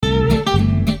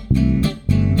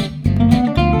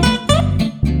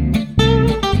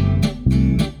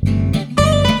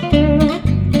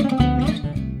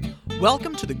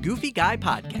the Goofy Guy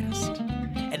Podcast,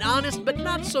 an honest but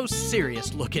not so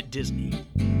serious look at Disney.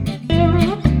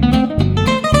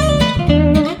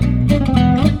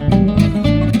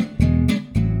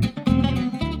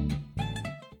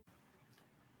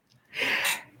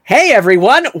 Hey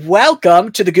everyone,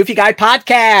 welcome to the Goofy Guy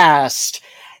Podcast.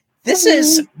 This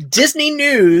is Disney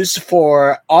news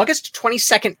for August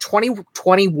 22nd,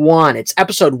 2021. It's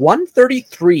episode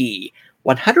 133.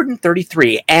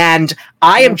 And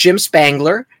I am Jim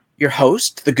Spangler, your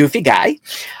host, the Goofy Guy.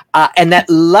 And that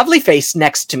lovely face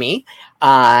next to me,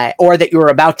 or that you're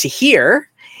about to hear,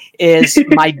 is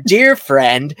my dear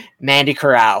friend, Mandy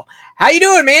Corral. How you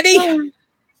doing, Mandy?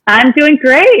 I'm doing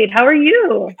great. How are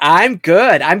you? I'm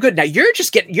good. Now you're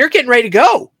getting ready to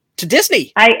go to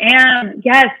Disney. I am.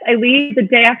 Yes, I leave the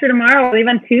day after tomorrow. I leave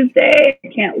on Tuesday. I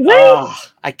can't wait. Oh,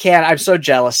 I can't. I'm so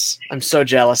jealous.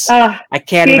 I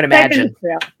can't even imagine.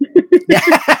 The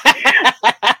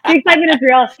excitement is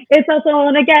real. It's also,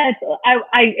 and again,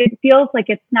 it feels like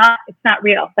it's not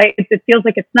real. Like it feels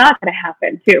like it's not going to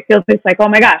happen too. It feels like, oh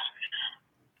my gosh,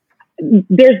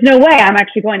 there's no way I'm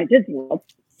actually going to Disney World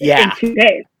in 2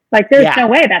 days. Like there's no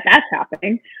way that's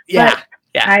happening.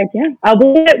 I'll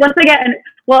believe it once I get.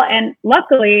 And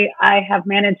luckily I have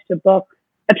managed to book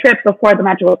a trip before the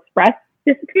Magical Express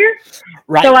disappears.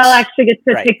 Right. So I'll actually get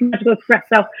to take the Magical Express.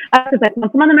 So I was like,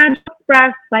 once I'm on the Magical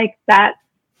Express, like that's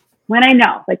when I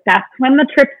know, like that's when the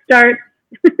trip starts.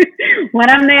 When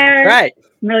I'm there, right.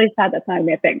 I'm really sad that's not gonna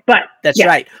be a thing, but that's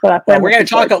right. So we're going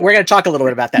to talk a little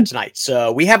bit about that tonight.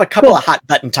 So we have a couple of hot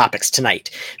button topics tonight.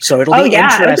 So it'll be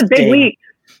interesting. It's a big week.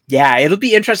 Yeah, it'll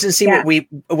be interesting to see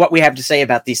what we have to say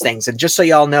about these things. And just so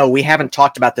y'all know, we haven't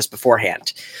talked about this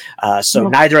beforehand. So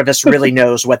neither of us really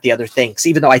knows what the other thinks,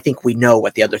 even though I think we know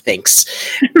what the other thinks.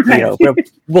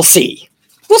 We'll see.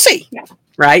 Yeah.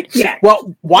 Right? Yeah.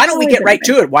 Well, why don't we get right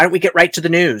to it? Why don't we get right to the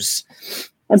news?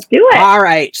 Let's do it. All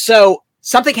right. So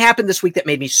something happened this week that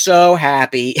made me so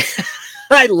happy.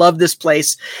 I love this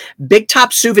place. Big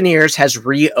Top Souvenirs has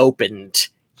reopened.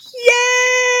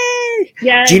 Yay!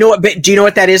 Yeah. Do you know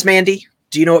what that is, Mandy?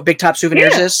 Do you know what Big Top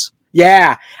Souvenirs is?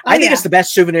 Yeah. I think it's the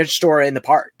best souvenir store in the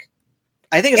park.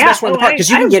 I think it's the best one in the park because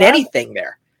you can get anything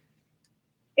there.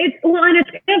 It's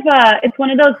it's one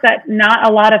of those that not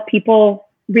a lot of people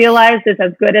realize is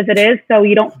as good as it is. So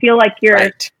you don't feel like you're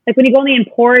like when you go in the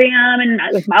Emporium and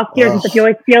with mouth tears and stuff, you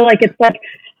always feel like it's like,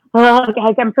 oh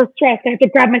guys, I'm so stressed. I have to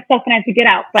grab my stuff and I have to get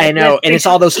out. But I know. And it's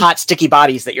all those hot sticky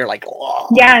bodies that you're like, oh.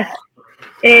 Yes.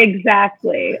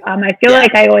 Exactly. I feel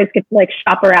like I always get to like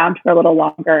shop around for a little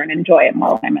longer and enjoy it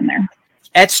while I'm in there.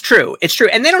 It's true.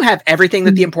 And they don't have everything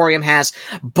that the Emporium has,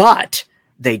 but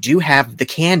they do have the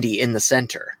candy in the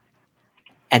center.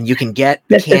 And you can get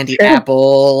the candy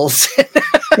apples.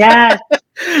 Yes.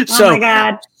 Oh my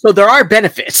God. So there are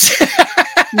benefits.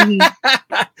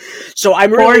 So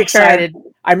I'm really excited. Sure.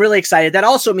 I'm really excited. That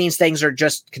also means things are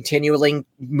just continually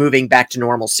moving back to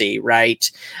normalcy, right?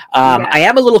 I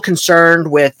am a little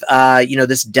concerned with,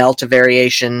 this Delta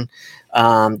variation,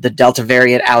 the Delta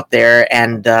variant out there.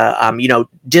 And,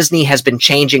 Disney has been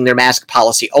changing their mask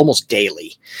policy almost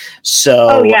daily.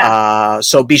 So,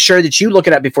 so be sure that you look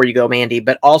it up before you go, Mandy,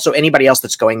 but also anybody else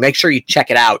that's going, make sure you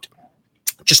check it out.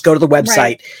 Just go to the website.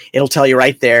 Right. It'll tell you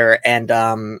right there. And,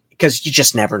 because you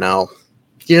just never know.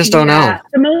 You just don't know.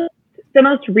 The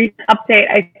most recent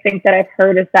update I think that I've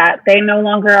heard is that they no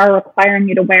longer are requiring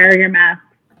you to wear your mask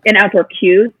in outdoor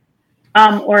queues,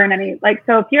 or in any,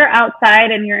 so if you're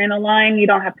outside and you're in a line, you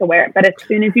don't have to wear it. But as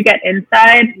soon as you get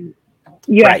inside,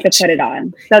 you have to put it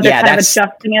on. So they're kind of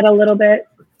adjusting it a little bit.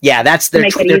 Yeah, they're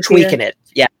tweaking it.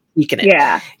 Yeah. Tweaking it.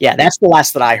 Yeah. That's the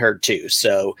last that I heard too.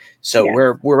 So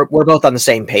we're both on the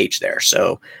same page there.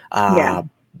 So,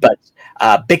 but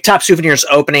Big Top Souvenirs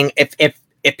opening.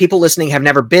 If people listening have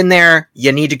never been there,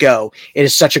 you need to go. It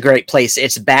is such a great place.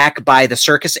 It's back by the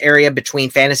circus area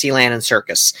between Fantasyland and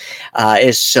Circus. It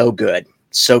is so good.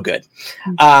 So good.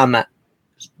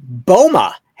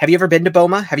 Boma. Have you ever been to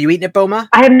Boma? Have you eaten at Boma?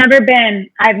 I have never been.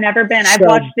 I've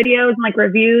watched videos and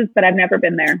reviews, but I've never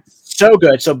been there. So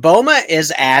good. So Boma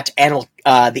is at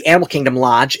the Animal Kingdom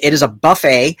Lodge. It is a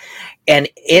buffet, and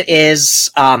it is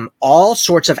all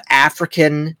sorts of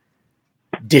African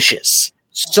dishes.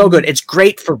 So good. It's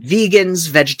great for vegans,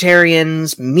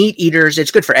 vegetarians, meat eaters.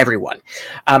 It's good for everyone.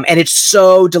 And it's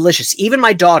so delicious. Even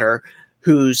my daughter,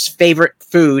 whose favorite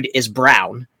food is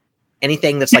brown,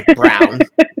 anything that's like brown,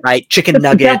 right? Chicken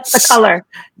nuggets. Just the color.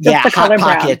 Hot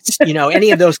Pockets,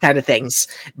 any of those kind of things.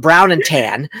 Brown and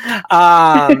tan.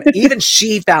 Even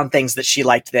she found things that she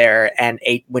liked there and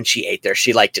ate when she ate there.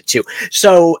 She liked it too.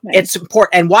 So It's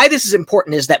important. And why this is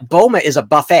important is that Boma is a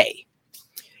buffet.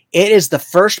 It is the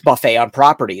first buffet on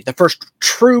property, the first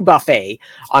true buffet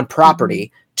on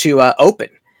property to open.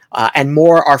 And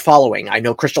more are following. I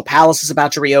know Crystal Palace is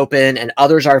about to reopen, and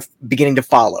others are beginning to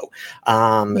follow.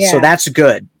 So that's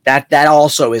good. That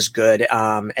also is good,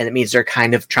 and it means they're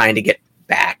kind of trying to get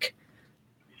back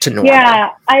to normal.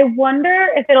 Yeah, I wonder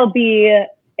if it'll be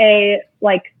a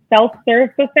like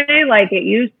self-serve buffet like it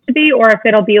used to be, or if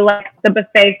it'll be like the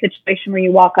buffet situation where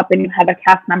you walk up and you have a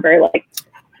cast member like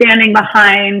standing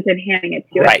behind and handing it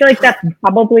to you. Right. I feel like that's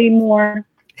probably more.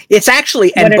 It's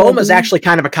actually, and Boma's actually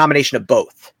kind of a combination of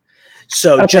both.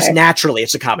 So just naturally,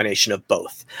 it's a combination of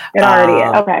both. It already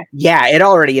is. Okay. Yeah, it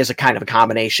already is a kind of a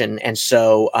combination. And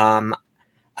so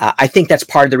I think that's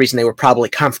part of the reason they were probably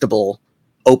comfortable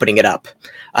opening it up,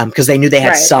 because they knew they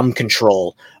had some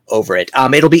control over it.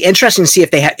 It'll be interesting to see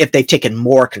if they've taken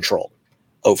more control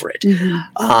over it.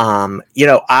 You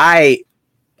know, I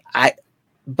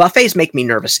buffets make me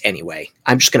nervous anyway.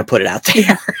 I'm just going to put it out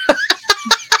there.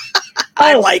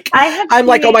 I'm like,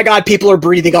 oh my God, people are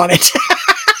breathing on it.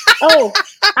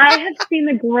 I have seen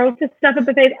the grossest stuff at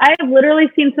buffets. I have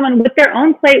literally seen someone with their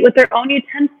own plate, with their own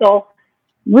utensil,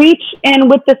 reach in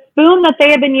with the spoon that they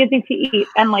have been using to eat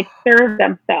and like serve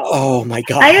themselves. Oh my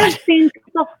God. I have seen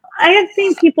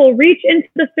people reach into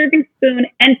the serving spoon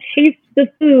and taste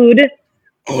the food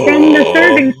from the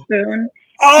serving spoon.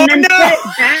 And then put it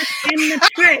back in the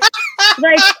tray.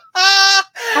 Like,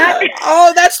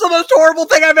 that's the most horrible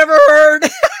thing I've ever heard.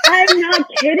 I'm not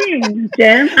kidding,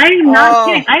 Jim. I'm not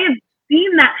kidding. I have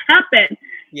seen that happen.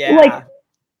 Yeah. Like,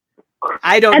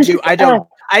 I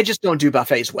just don't do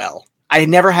buffets well. I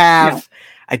never have. No.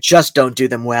 I just don't do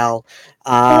them well.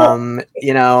 You know,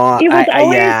 it was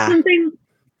always something.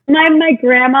 My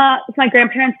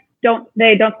grandparents don't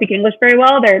speak English very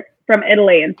well. They're from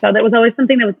Italy, and so that was always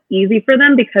something that was easy for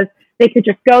them because they could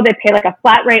just go, they pay like a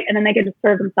flat rate, and then they could just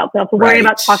serve themselves. They don't have to worry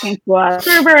about talking to a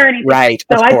server or anything. Right.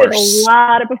 So I did a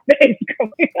lot of buffets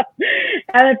growing up,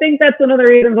 and I think that's one of the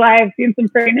reasons why I've seen some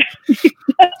pretty nasty stuff,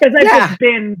 because I've just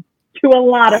been to a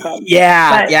lot of them.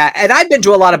 Yeah, and I've been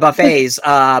to a lot of buffets,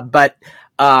 but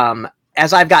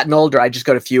as I've gotten older, I just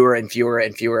go to fewer and fewer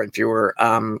and fewer and fewer.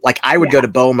 Like I would go to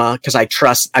Boma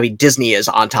because Disney is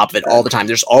on top of it all the time.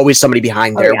 There's always somebody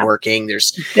behind there working.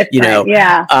 There's,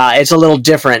 it's a little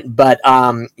different, but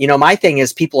my thing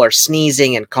is people are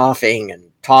sneezing and coughing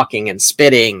and talking and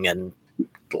spitting and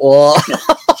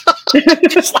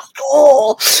just like,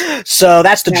 so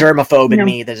that's the germaphobe in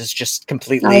me that is just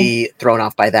completely thrown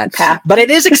off by that. But it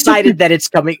is excited that it's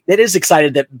coming. It is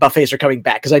excited that buffets are coming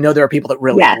back because I know there are people that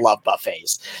really love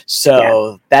buffets.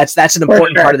 So that's an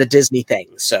important part of the Disney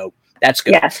thing. So that's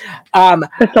good. Yes.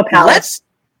 Crystal Palace.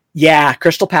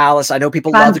 Crystal Palace. I know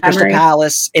people love the Crystal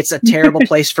Palace. It's a terrible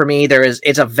place for me.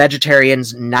 It's a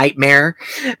vegetarian's nightmare.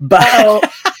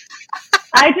 But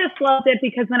I just loved it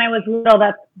because when I was little,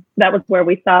 that was where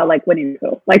we saw like Winnie the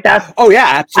Pooh. Like that's. Oh yeah,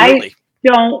 absolutely.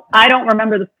 I don't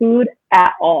remember the food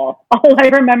at all. All I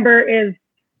remember is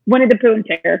Winnie the Pooh and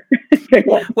Tigger.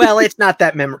 Well, it's not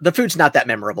that the food's not that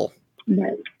memorable.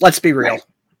 Right. Let's be real. Right.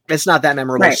 It's not that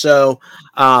memorable. Right. So,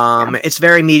 it's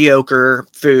very mediocre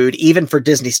food, even for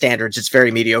Disney standards. It's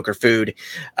very mediocre food.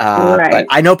 But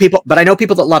I know people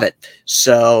that love it.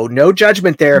 So no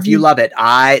judgment there. If you love it,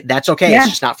 that's okay. It's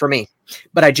just not for me.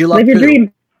 But I do love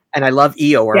Pooh, and I love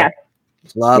Eeyore. Yes.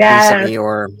 Love me some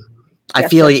Eeyore. I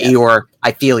feel you, Eeyore.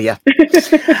 I feel you.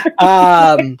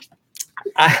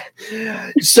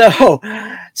 So,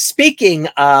 speaking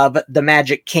of the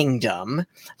Magic Kingdom,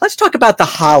 let's talk about the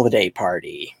holiday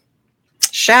party.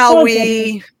 Shall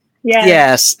we? Yeah.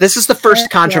 Yes. This is the first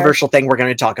controversial thing we're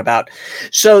going to talk about.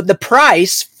 So, the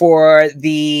price for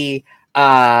the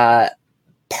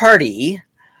party,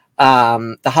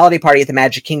 the holiday party at the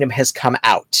Magic Kingdom has come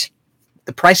out.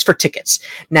 The price for tickets.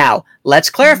 Now, let's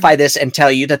clarify this and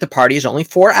tell you that the party is only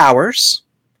 4 hours.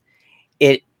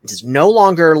 It is no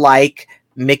longer like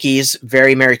Mickey's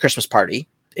Very Merry Christmas Party.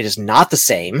 It is not the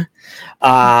same. They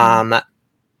are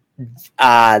not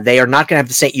going to have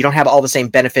the same. You don't have all the same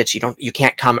benefits. You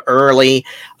can't come early.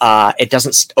 It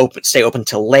doesn't stay open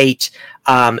till late.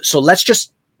 So let's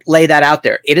just lay that out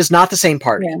there. It is not the same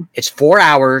party. Yeah. It's 4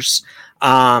 hours.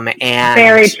 And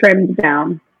very trimmed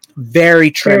down.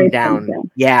 Very trimmed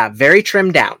down. Yeah, very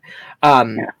trimmed down.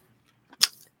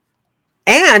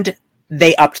 And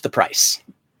they upped the price.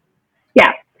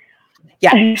 Yeah.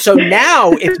 Yeah. So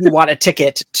now if you want a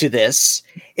ticket to this,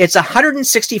 it's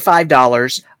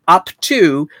 $165 up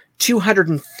to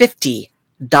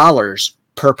 $250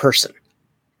 per person.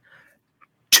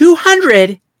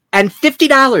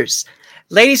 $250.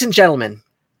 Ladies and gentlemen,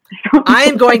 I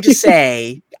am going to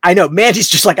say, I know Mandy's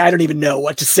just like, I don't even know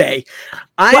what to say.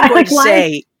 I'm going to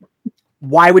say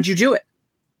Why would you do it?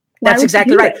 That's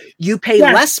exactly right. You pay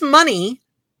less money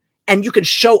and you can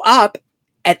show up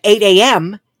at 8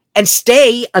 a.m. and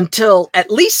stay until at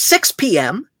least 6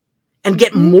 p.m. and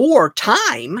get more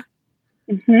time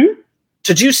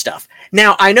to do stuff.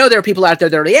 Now, I know there are people out there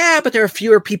that are, but there are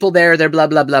fewer people there. They're blah,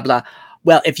 blah, blah, blah.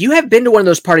 Well, if you have been to one of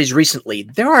those parties recently,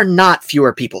 there are not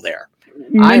fewer people there.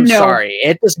 I'm sorry.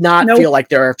 It does not feel like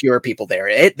there are fewer people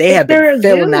there. They have been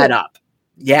filling that up.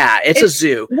 Yeah, it's a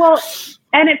zoo. Well,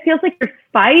 and it feels like you're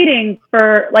fighting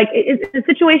for, like, it's a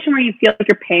situation where you feel like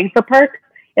you're paying for perks.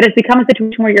 It has become a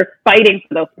situation where you're fighting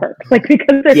for those perks. Like,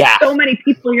 because there's so many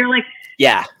people, you're like,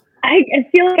 I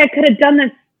feel like I could have done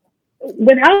this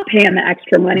without paying the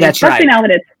extra money. That's especially now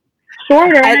that it's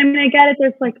shorter. And I mean, I get it.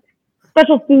 There's like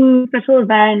special food, special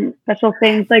events, special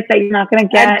things like that you're not going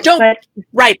to get.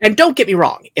 And don't get me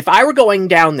wrong. If I were going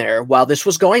down there while this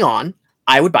was going on,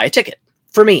 I would buy a ticket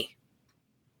for me.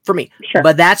 Sure.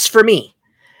 But that's for me.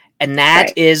 And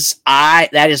that is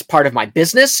part of my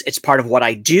business. It's part of what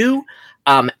I do.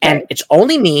 And it's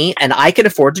only me, and I can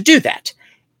afford to do that.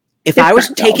 If I was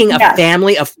taking a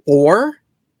family of 4,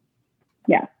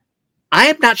 I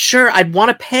am not sure I'd want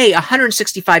to pay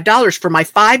 $165 for my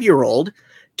 5-year-old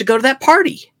to go to that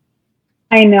party.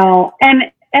 I know.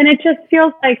 And it just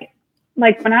feels like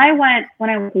when I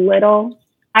was little,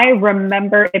 I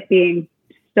remember it being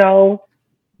so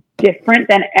different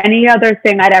than any other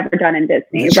thing I'd ever done in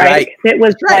Disney. Right? It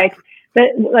was like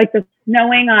the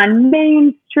snowing on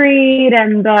Main Street,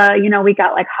 and we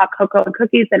got like hot cocoa and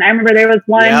cookies. And I remember there was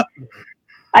one, and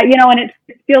it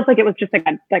feels like it was just like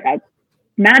a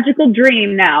magical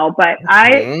dream now. But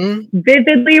I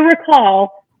vividly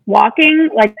recall walking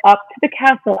like up to the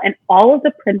castle, and all of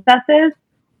the princesses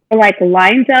were like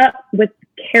lined up with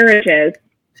carriages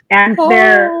and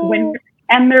their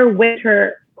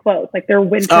winter clothes, like their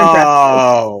winter dresses.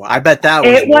 Oh, I bet that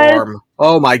was warm.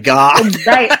 Oh my God.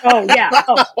 Right. Oh yeah.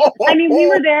 Oh. I mean,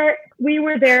 we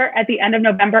were there at the end of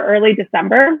November, early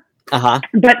December.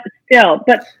 But still,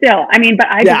 I mean, but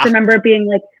I just remember being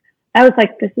like, I was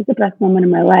like, this is the best moment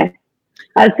of my life.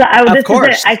 Of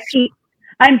course. Is it.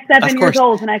 I'm 7 years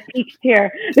old and I peaked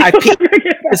here. I peaked.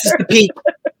 This is the peak.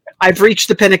 I've reached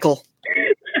the pinnacle.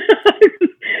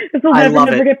 This will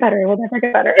never get better. It will never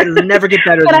get better. It'll never get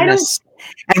better than this.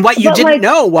 And what you didn't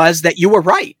know was that you were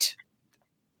right.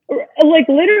 Like,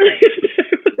 literally.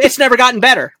 It's never gotten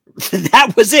better.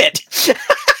 That was it.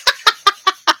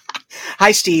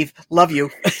 Hi, Steve. Love you.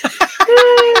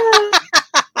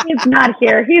 He's not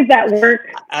here. He's at work.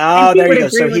 Oh, there you go.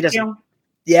 So he doesn't.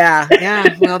 Yeah.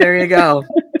 Well, there you go.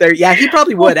 He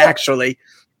probably would actually.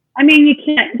 I mean, you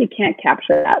can't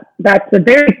capture that. That's a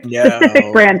very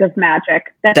specific brand of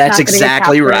magic. That's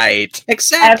exactly right.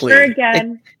 Exactly.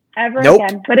 Ever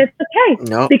again. But it's okay.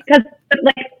 No. Because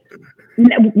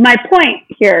my point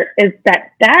here is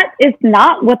that is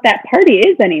not what that party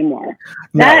is anymore.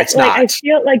 No, it's not. I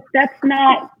feel like that's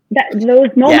not those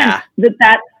moments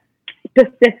that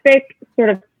specific sort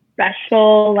of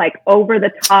special, like over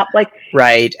the top, like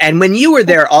right. And when you were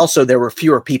there, also there were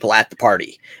fewer people at the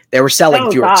party. They were selling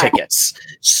fewer tickets,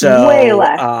 so way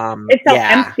less. It felt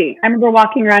empty. I remember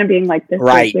walking around and being like, "This we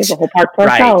have a whole park to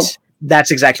ourselves."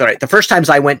 That's exactly right. The first times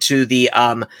I went to the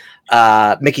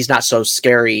Mickey's Not So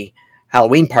Scary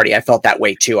Halloween party, I felt that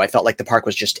way too. I felt like the park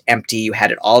was just empty. You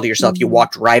had it all to yourself. You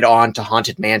walked right on to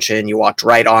Haunted Mansion. You walked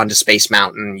right on to Space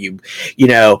Mountain.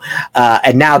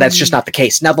 And now that's just not the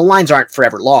case. Now the lines aren't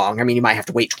forever long. I mean, you might have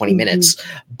to wait 20 minutes,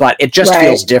 but it just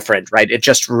feels different, right? It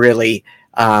just really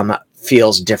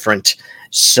feels different.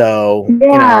 So,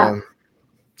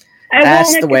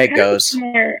 that's the way it goes.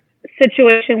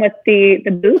 Situation with the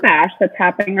Boo Bash that's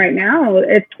happening right now,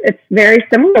 it's very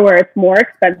similar, where it's more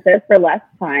expensive for less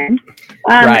time.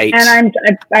 And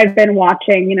I've been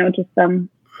watching, just some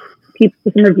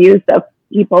reviews of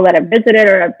people that have visited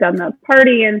or have done the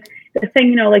party, and they're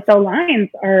saying, like the lines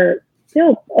are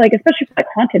still like, especially for like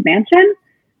Haunted Mansion,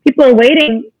 people are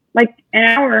waiting like an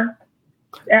hour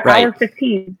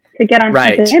 15 to get on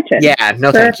Haunted Mansion. Yeah,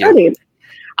 no, thank you.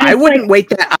 I wouldn't wait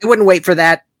for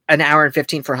that. An hour and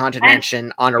 15 for Haunted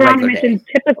Mansion on a regular day.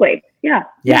 Typically, yeah.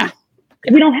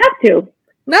 We don't have to.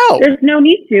 No, there's no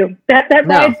need to. That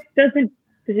ride doesn't.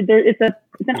 It's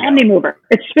an omni mover.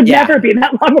 It should never be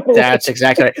that long of a That's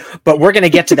exactly right. But we're going to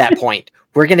get to that point.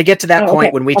 We're going to get to that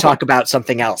point when we talk about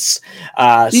something else.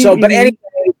 But anyway,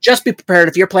 just be prepared.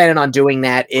 If you're planning on doing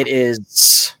that,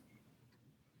 it's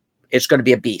going to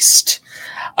be a beast.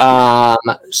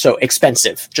 So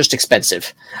expensive, just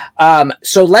expensive.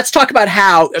 So let's talk about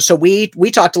so we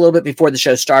talked a little bit before the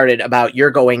show started about you're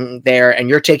going there and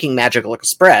you're taking Magical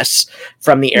Express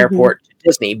from the airport to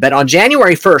Disney, but on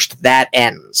January 1st, that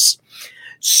ends.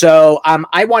 So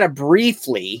I want to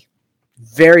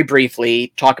very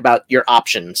briefly talk about your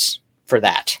options for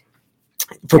that,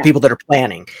 for people that are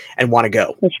planning and want to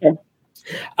go. For sure.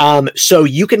 So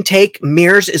you can take,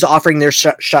 Mears is offering their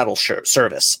shuttle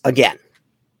service again.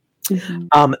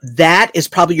 Mm-hmm. That is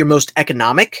probably your most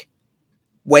economic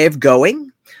way of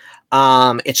going.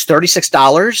 It's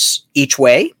 $36 each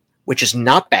way, which is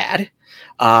not bad.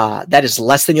 That is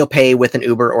less than you'll pay with an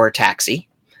Uber or a taxi.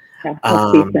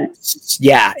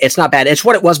 Yeah, it's not bad. It's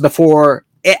what it was before.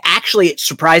 It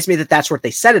surprised me that that's what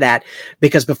they set it at,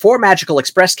 because before Magical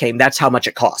Express came, that's how much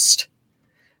it cost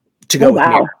to go with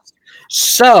Mears.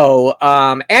 So,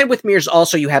 and with Mears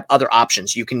also, you have other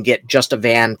options. You can get just a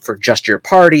van for just your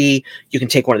party. You can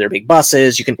take one of their big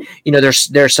buses. You can,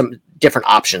 there's some different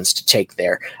options to take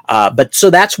there. But so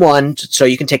that's one. So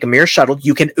you can take a Mears shuttle.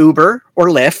 You can Uber or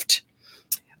Lyft.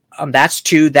 That's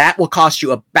two. That will cost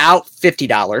you about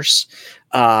 $50.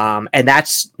 And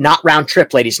that's not round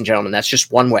trip, ladies and gentlemen. That's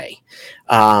just one way.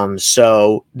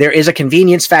 So there is a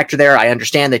convenience factor there. I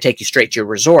understand they take you straight to your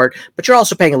resort, but you're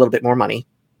also paying a little bit more money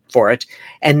for it.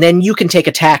 And then you can take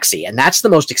a taxi, and that's the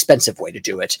most expensive way to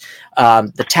do it.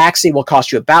 The taxi will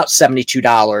cost you about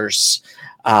 $72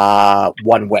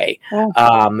 one way.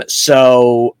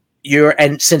 So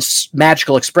and since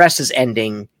Magical Express is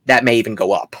ending, that may even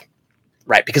go up,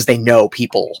 right? Because they know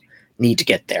people need to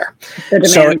get there. The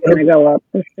demand's going to go up.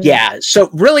 For sure. Yeah. So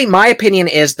really, my opinion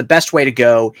is the best way to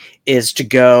go is to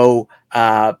go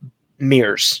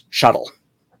Mears shuttle.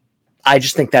 I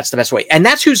just think that's the best way. And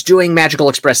that's who's doing Magical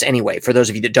Express anyway, for those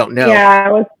of you that don't know.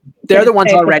 Yeah, they're the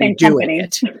ones already doing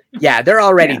it. Yeah, they're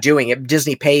already doing it.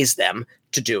 Disney pays them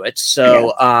to do it.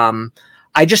 So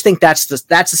I just think that's the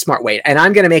smart way. And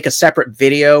I'm going to make a separate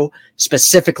video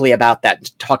specifically about that,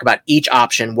 to talk about each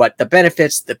option, what the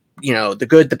benefits, the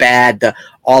good, the bad,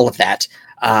 all of that,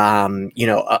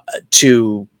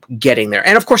 to getting there.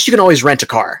 And of course, you can always rent a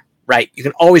car, right? You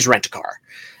can always rent a car.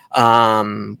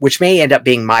 Which may end up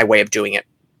being my way of doing it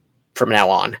from now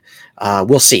on.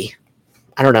 We'll see.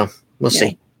 I don't know. We'll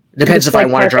see. It depends if I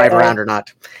want to drive around or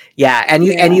not. Yeah. And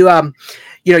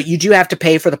you do have to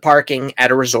pay for the parking at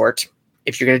a resort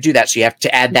if you're going to do that. So you have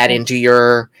to add that into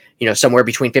your, somewhere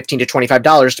between $15 to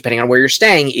 $25, depending on where you're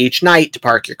staying each night, to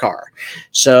park your car.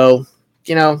 So,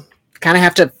 kind of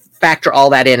have to factor all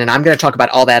that in, and I'm going to talk about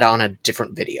all that on a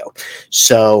different video.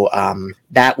 So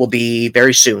that will be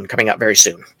coming up very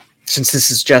soon.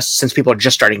 Since people are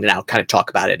just starting to now kind of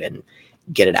talk about it and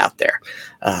get it out there.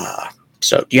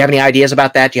 So do you have any ideas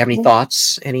about that? Do you have any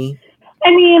thoughts?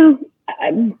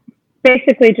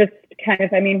 Basically just kind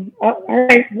of, all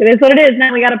right, it is what it is.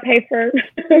 Now we got to pay for,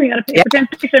 for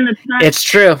transportation. It's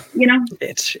true.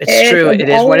 It's true. It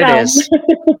is what it is.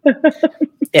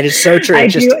 It is so true. I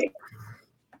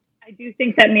do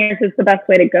think that Mears is the best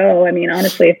way to go.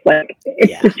 Honestly, it's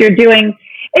just,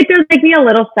 it does make me a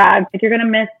little sad. You're going to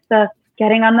miss the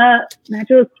getting on the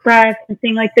Magical Express and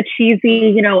seeing the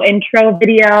cheesy, intro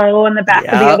video in the back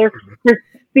of the other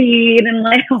seat and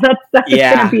all that stuff is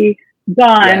going to be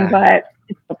gone, but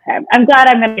it's okay. I'm glad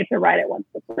I'm going to get to ride it once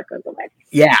before it goes away.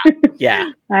 Yeah,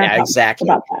 exactly.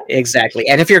 Exactly.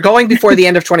 And if you're going before the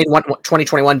end of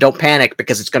 2021, don't panic,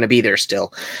 because it's going to be there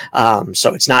still.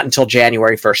 So it's not until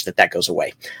January 1st that goes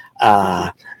away.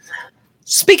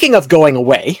 Speaking of going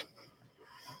away,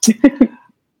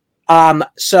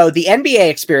 so the NBA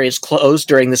experience closed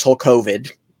during this whole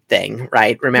COVID thing,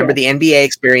 right? Remember the NBA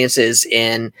experiences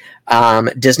in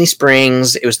Disney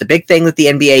Springs. It was the big thing that the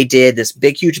NBA did, this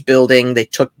big, huge building. They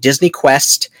took Disney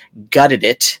Quest, gutted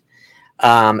it.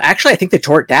 Actually, I think they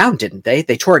tore it down, didn't they?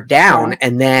 They tore it down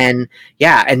and then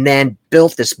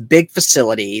built this big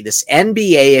facility, this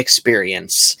NBA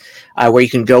experience, where you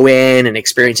can go in and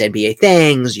experience NBA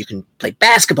things. You can play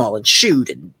basketball and shoot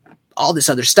and all this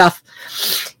other stuff.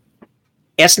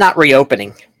 It's not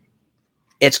reopening.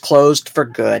 It's closed for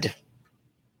good.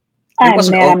 I'm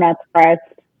not surprised.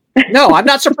 No, I'm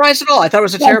not surprised at all. I thought it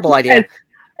was a terrible idea.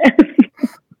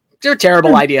 It's a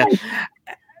terrible idea.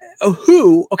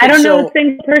 Who? Okay, I don't know a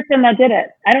single person that did it.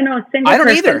 I don't know a single person.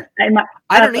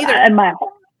 I don't either.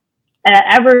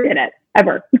 Ever did it.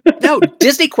 Ever. No,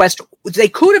 Disney Quest, they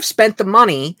could have spent the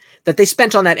money that they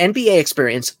spent on that NBA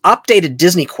experience, updated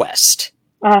Disney Quest,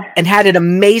 and had an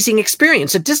amazing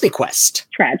experience at Disney Quest.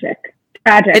 Tragic.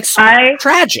 It's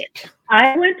tragic.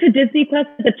 I went to Disney Quest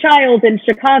as a child in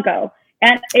Chicago,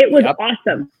 and it was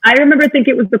awesome. I remember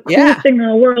thinking it was the coolest thing in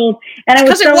the world, and I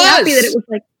was so happy that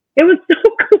it was so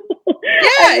cool.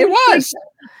 Yeah, it was.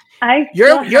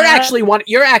 You're actually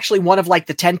one of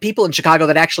the 10 people in Chicago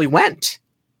that actually went.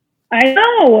 I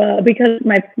know, because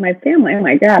my family, oh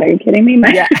my God, are you kidding me?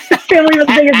 My family was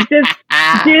the biggest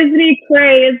Disney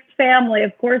crazed family.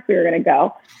 Of course we were going to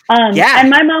go. And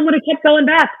my mom would have kept going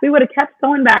back. We would have kept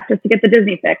going back just to get the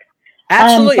Disney fix.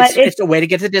 Absolutely. It's a way to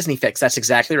get the Disney fix. That's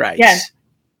exactly right. Yes.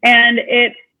 And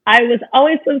I was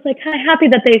like kind of happy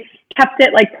that they kept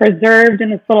it like preserved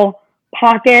in this little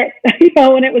pocket,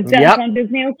 when it was downtown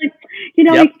Disney. I was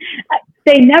like,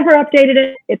 they never updated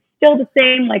it. It's still the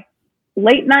same, like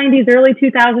late 90s, early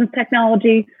 2000s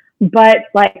technology, but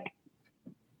like,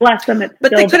 bless them.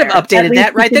 But they could have updated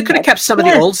that, right? They could have kept some of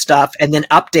the old stuff and then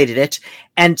updated it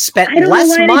and spent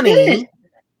less money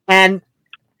and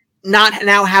not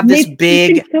now have this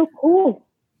big so cool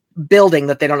building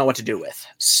that they don't know what to do with.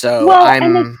 So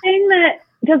and the thing that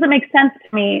doesn't make sense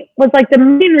to me was like the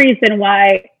main reason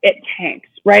why it tanked,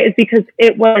 right, is because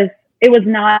it was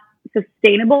not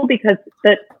sustainable, because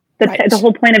the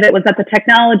whole point of it was that the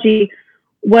technology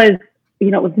was,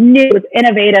 it was new, it was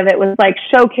innovative, it was like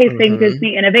showcasing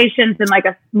Disney innovations in like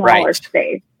a smaller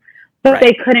space. But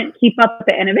they couldn't keep up with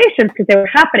the innovations because they were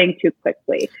happening too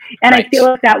quickly. And I feel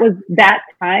like that was that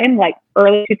time, like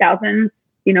early 2000s,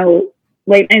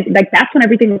 late 90s, like that's when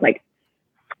everything was like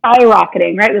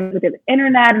skyrocketing, right? With the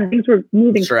internet and things were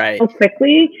moving so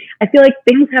quickly. I feel like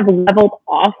things have leveled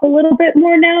off a little bit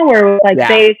more now, where like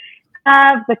they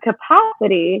have the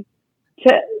capacity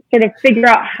to sort of figure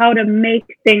out how to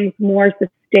make things more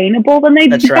sustainable than they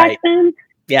did back then.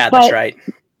 Yeah, that's right.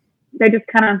 They just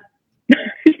kind of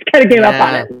gave up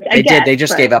on it. They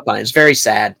just gave up on it. It's very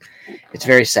sad. It's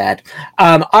very sad.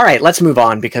 All right, let's move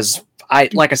on, because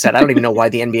like I said, I don't even know why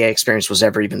the NBA experience was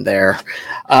ever even there.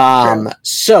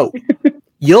 So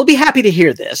you'll be happy to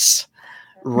hear this.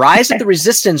 Rise of the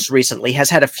Resistance recently has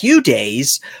had a few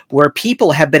days where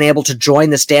people have been able to join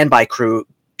the standby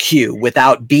queue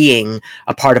without being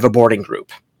a part of a boarding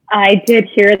group. I did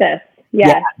hear this.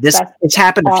 It's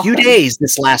happened a few days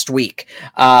this last week.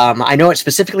 I know it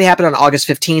specifically happened on August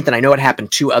 15th, and I know it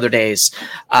happened 2 other days.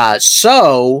 And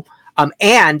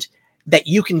that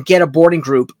you can get a boarding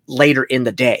group later in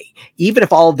the day, even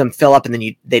if all of them fill up and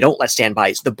then they don't let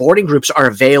standbys. The boarding groups are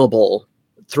available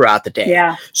throughout the day.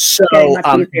 Yeah. So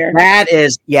that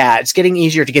is, it's getting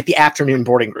easier to get the afternoon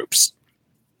boarding groups.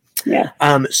 Yeah.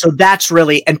 So that's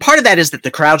really, and part of that is that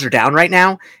the crowds are down right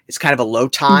now. It's kind of a low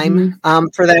time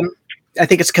for them. I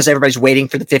think it's because everybody's waiting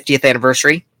for the 50th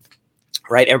anniversary,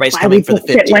 right? Everybody's coming for the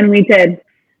 50th. When we did.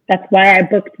 That's why I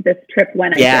booked this trip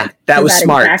when I did. That was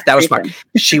smart. That was smart.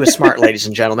 She was smart, ladies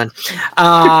and gentlemen.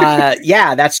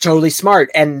 That's totally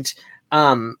smart. And,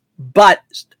 but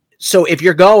so if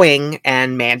you're going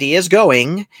and Mandy is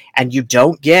going and you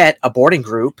don't get a boarding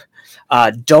group,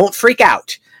 don't freak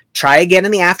out. Try again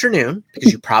in the afternoon,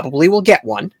 because you probably will get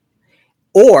one,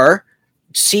 or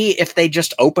see if they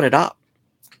just open it up,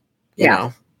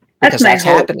 because that's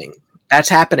happening. That's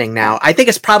happening now. I think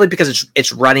it's probably because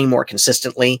it's running more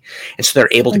consistently, and so they're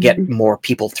able to get more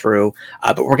people through.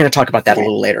 But we're going to talk about that a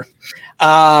little later.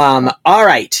 All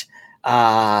right.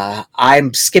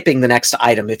 I'm skipping the next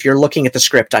item. If you're looking at the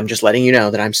script, I'm just letting you know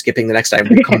that I'm skipping the next item.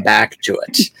 We'll come back to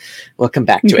it.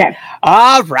 It.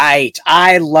 All right.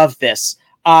 I love this.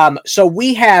 So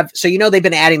they've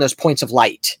been adding those points of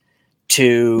light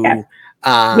to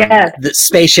the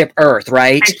spaceship Earth,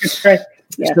 right?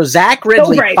 Yes. So Zach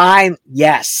Ridley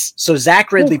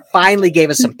finally gave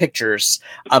us some pictures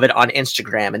of it on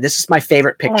Instagram, and this is my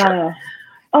favorite picture.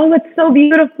 It's so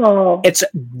beautiful. It's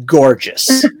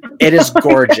gorgeous. It is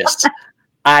gorgeous.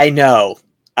 I know.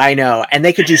 And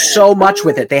they could do so much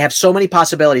with it. They have so many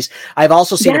possibilities. I've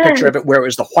also seen a picture of it where it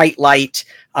was the white light,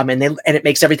 and it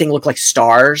makes everything look like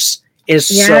stars. It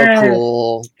is so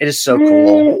cool. It is so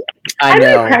cool. I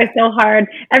know. I'm gonna cry so hard.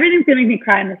 Everything's gonna make me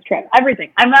cry on this trip.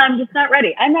 Everything. I'm just not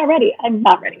ready. I'm not ready.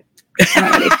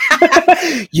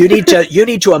 You need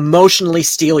to emotionally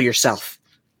steel yourself.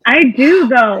 I do,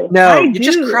 though. No,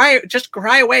 just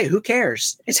cry away. Who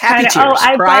cares? It's happy tears.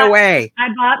 Cry away. I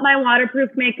bought my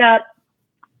waterproof makeup.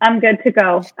 I'm good to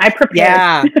go. I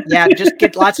prepared. Yeah. Just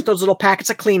get lots of those little packets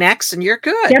of Kleenex, and you're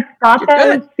good. Yep, got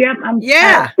those. Yep,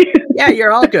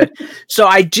 you're all good. So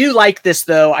I do like this,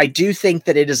 though. I do think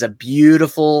that it is a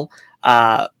beautiful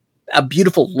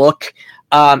look.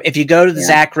 If you go to the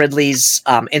Zach Ridley's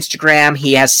Instagram,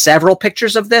 he has several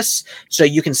pictures of this, so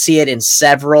you can see it in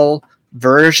several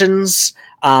versions,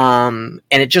 and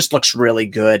it just looks really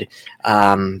good.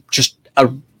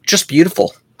 Just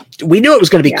beautiful. We knew it was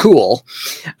going to be cool,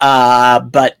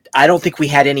 but I don't think we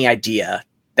had any idea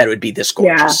that it would be this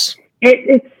gorgeous.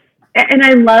 And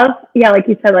I love, like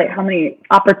you said, like how many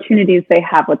opportunities they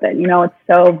have with it. It's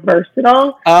so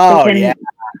versatile.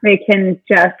 They can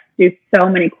just do so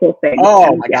many cool things.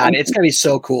 Oh my God, it's going to be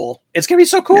so cool. It's going to be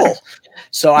so cool. Yeah.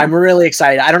 So I'm really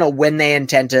excited. I don't know when they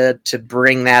intend to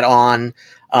bring that on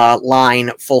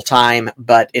line full time,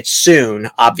 but it's soon,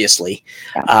 obviously.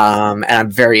 Yeah. And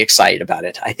I'm very excited about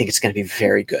it. I think it's going to be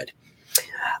very good.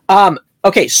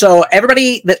 Okay, so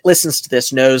everybody that listens to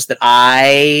this knows that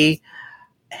I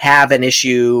have an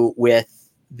issue with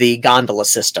the gondola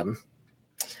system.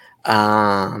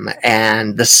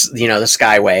 And this, the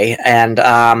Skyway,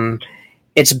 and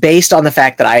it's based on the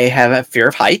fact that I have a fear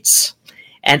of heights,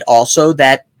 and also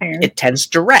that it tends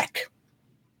to wreck,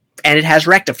 and it has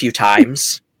wrecked a few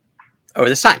times over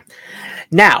this time.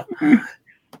 Now,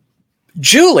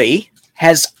 Julie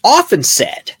has often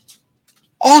said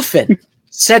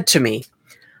to me,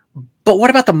 but what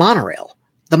about the monorail?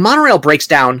 The monorail breaks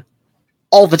down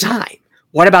all the time.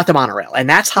 What about the monorail? And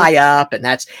that's high up,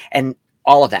 and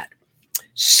all of that.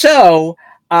 So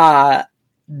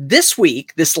this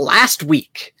last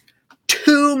week,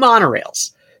 two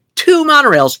monorails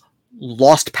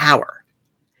lost power.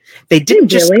 They didn't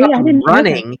just stop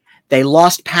running; they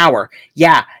lost power.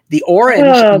 Yeah, the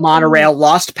orange monorail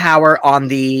lost power on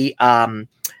the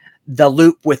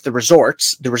loop with the resort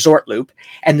loop,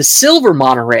 and the silver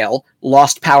monorail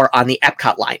lost power on the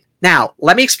Epcot line. Now,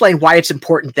 let me explain why it's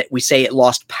important that we say it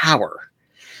lost power.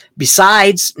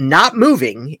 Besides not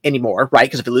moving anymore, right?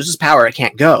 Because if it loses power, it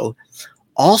can't go.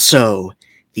 Also,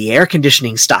 the air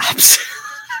conditioning stops.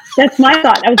 That's my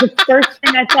thought. That was the first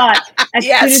thing I thought. As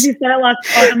soon as you said it lost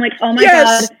power, I'm like, oh my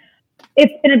God.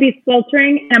 It's going to be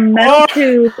sweltering in a metal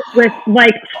tube with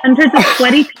like hundreds of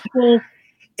sweaty people.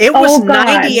 It was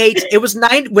 98. It was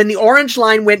 9 when the orange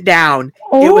line went down.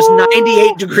 It was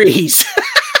 98 degrees.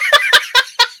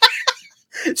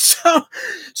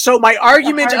 So my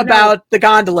argument about the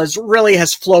gondolas really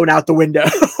has flown out the window.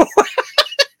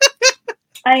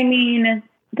 I mean,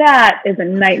 that is a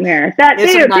nightmare.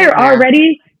 They're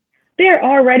already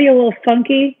a little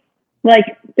funky. Like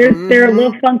they're a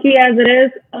little funky as it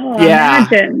is. Oh, yeah.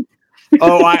 Imagine.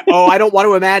 I don't want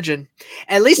to imagine.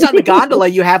 At least on the gondola,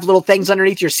 you have little things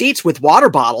underneath your seats with water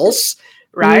bottles,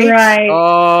 right? Right.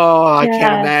 Oh, I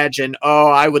can't imagine. Oh,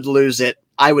 I would lose it.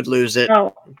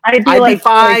 Oh, I'd be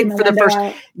fine for the first.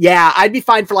 Yeah, I'd be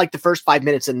fine for like the first 5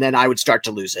 minutes, and then I would start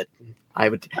to lose it. I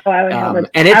would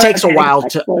and it takes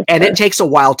a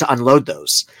while to unload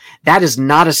those. That is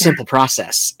not a simple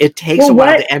process. It takes a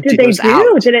while to empty those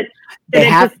out. Did it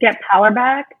just get power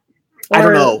back? I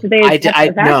don't know. Did they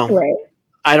evacuate?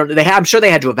 I don't. I'm sure they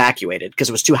had to evacuate it because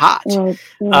it was too hot.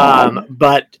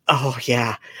 But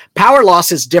power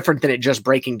loss is different than it just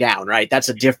breaking down, right? That's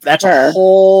a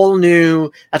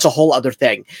whole other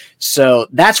thing. So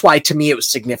that's why to me it was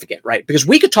significant, right? Because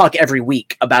we could talk every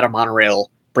week about a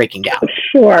monorail breaking down.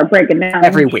 Sure, breaking down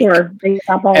every week. Sure, they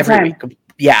stop all every the week.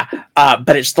 Yeah,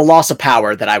 but it's the loss of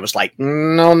power that I was like,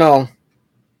 no.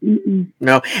 Mm-mm.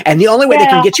 No, and the only way they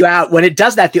can get you out when it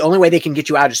does that, the only way they can get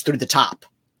you out is through the top.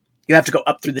 You have to go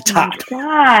up through the top. Oh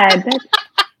my God,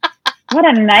 what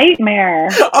a nightmare!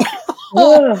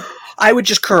 I would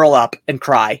just curl up and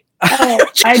cry.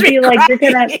 I'd be like,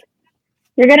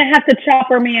 you're gonna have to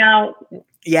chopper me out.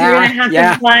 Yeah, you're gonna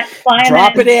have to fly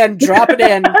drop it in.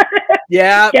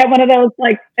 Yeah, get one of those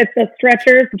it's the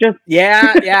stretchers. Just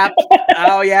yeah.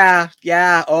 Oh yeah.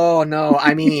 Oh no,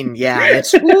 I mean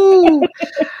it's. Woo.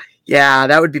 Yeah,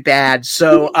 that would be bad.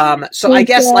 So I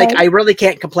guess I really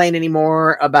can't complain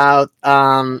anymore about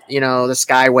the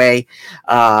Skyway.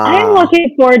 I'm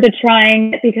looking forward to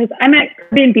trying it because I'm at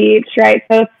Caribbean Beach, right?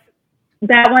 So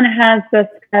that one has the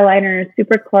Skyliner,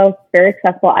 super close, very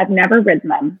accessible. I've never ridden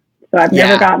them, so I've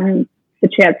never gotten the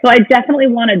chance. So I definitely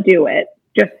want to do it,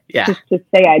 just to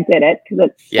say I did it because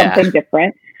it's something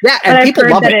different. Yeah, and people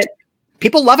love it.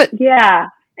 People love it. Yeah,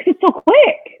 it's so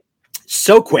quick.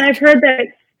 So quick. And I've heard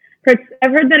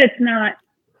that it's not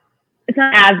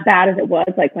as bad as it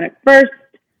was like when it first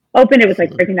opened. It was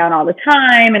like breaking down all the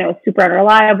time, and it was super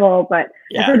unreliable. But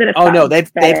I've heard that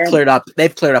it's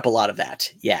they've cleared up a lot of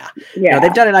that. Yeah. No,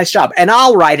 they've done a nice job, and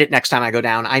I'll ride it next time I go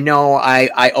down. I know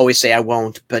I always say I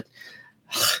won't, but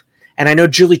and I know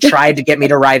Julie tried to get me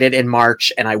to ride it in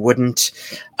March, and I wouldn't.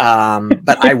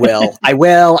 But I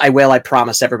will. I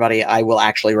promise everybody, I will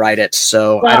actually ride it.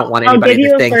 So I don't want anybody to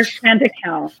think. I'll give you a first-hand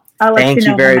account. Thank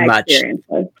you very much.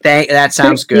 That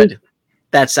sounds good.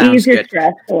 That sounds good.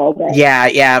 Stress a little bit.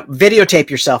 Yeah. Videotape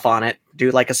yourself on it.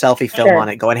 Do like a selfie film on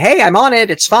it, going, "Hey, I'm on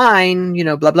it. It's fine."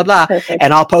 Blah blah blah. Perfect.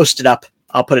 And I'll post it up.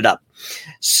 I'll put it up.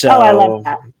 So I love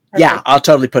that. Perfect. Yeah, I'll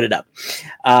totally put it up.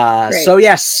 So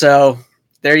yes, so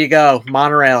there you go.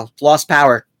 Monorail lost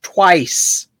power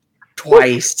twice.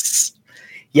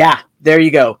 Yeah, there you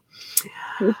go.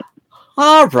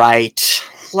 All right.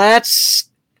 let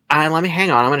me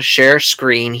hang on. I'm going to share a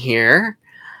screen here.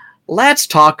 Let's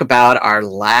talk about our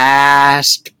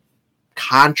last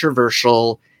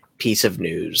controversial piece of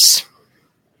news.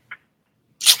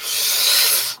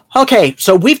 Okay,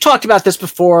 so we've talked about this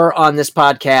before on this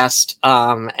podcast,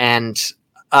 and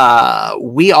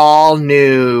we all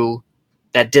knew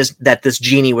that this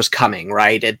Genie was coming,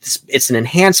 right? It's an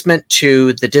enhancement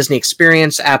to the Disney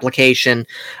Experience application.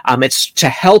 It's to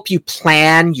help you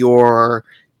plan your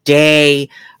day,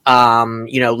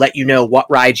 let you know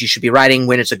what rides you should be riding,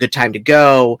 when it's a good time to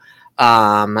go,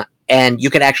 and you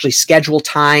can actually schedule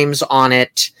times on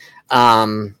it.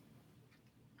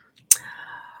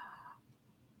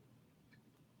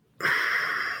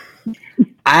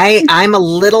 I'm a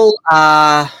little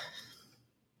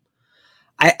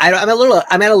I'm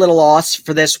at a little loss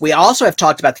for this. We also have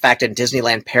talked about the fact that in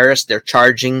Disneyland Paris, they're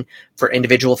charging for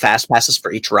individual fast passes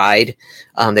for each ride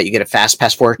that you get a fast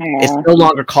pass for. Yeah. It's no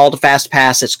longer called a fast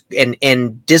pass. It's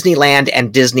in Disneyland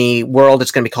and Disney World.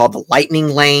 It's going to be called the Lightning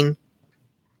Lane.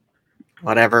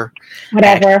 Whatever.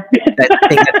 I think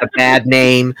that's a bad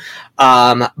name.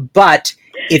 But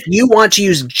if you want to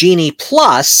use Genie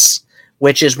Plus,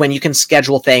 which is when you can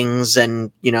schedule things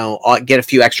and, get a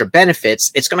few extra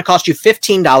benefits, it's going to cost you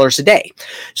 $15 a day.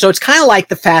 So it's kind of like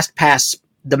the Fast Pass,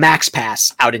 the Max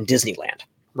Pass out in Disneyland,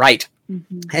 right?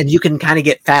 Mm-hmm. And you can kind of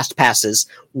get Fast Passes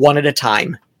one at a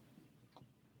time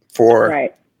for,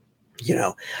 right.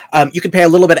 You can pay a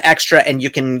little bit extra and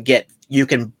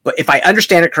if I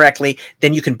understand it correctly,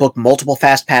 then you can book multiple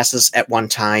Fast Passes at one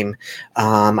time.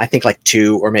 I think like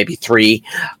 2 or maybe 3.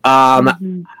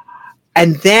 Mm-hmm.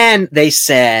 And then they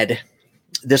said,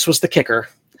 this was the kicker.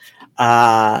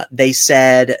 They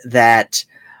said that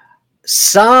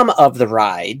some of the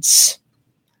rides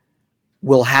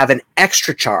will have an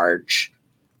extra charge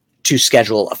to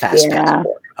schedule a fast pass,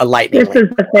 a lightning lane. This is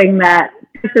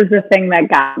the thing that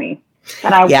got me.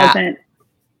 And I wasn't.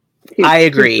 I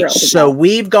agree. So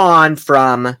we've gone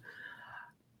from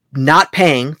not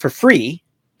paying for free,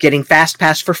 getting fast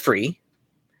pass for free,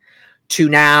 to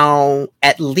now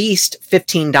at least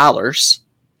 $15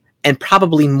 and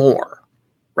probably more,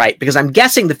 right? Because I'm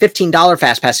guessing the $15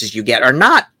 fast passes you get are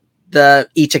not the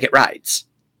e-ticket rides.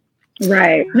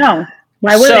 Right. No.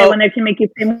 Why would they when they can make you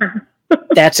pay more?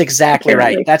 That's exactly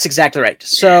right. That's exactly right.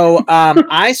 So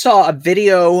I saw a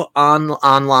video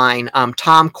online.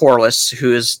 Tom Corliss,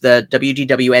 who is the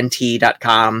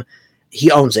WDWNT.com, he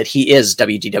owns it. He is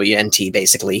WDWNT,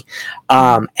 basically.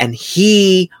 And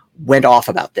he went off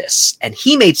about this, and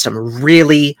he made some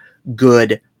really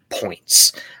good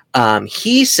points.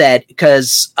 He said,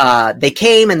 because they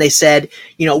came and they said,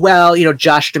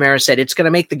 Josh D'Amara said it's going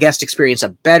to make the guest experience a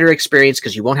better experience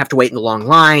because you won't have to wait in the long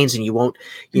lines and you won't,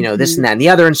 this and that and the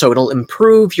other. And so it'll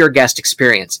improve your guest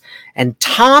experience. And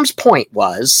Tom's point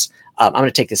was, I'm going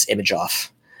to take this image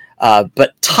off.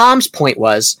 But Tom's point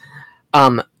was,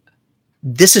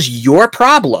 this is your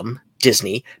problem,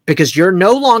 Disney, because you're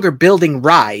no longer building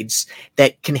rides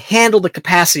that can handle the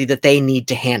capacity that they need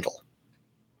to handle.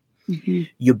 Mm-hmm.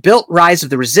 You built Rise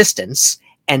of the Resistance,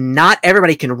 and not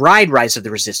everybody can ride Rise of the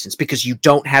Resistance because you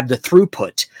don't have the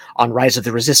throughput on Rise of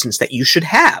the Resistance that you should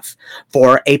have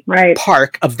for a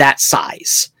park of that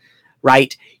size,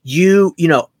 right?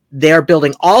 They're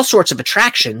building all sorts of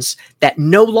attractions that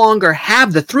no longer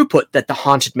have the throughput that the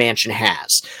Haunted Mansion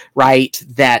has, right?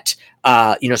 That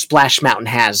Splash Mountain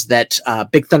has, that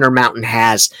Big Thunder Mountain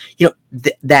has,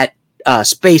 that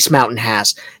Space Mountain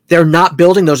has. They're not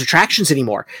building those attractions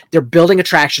anymore. They're building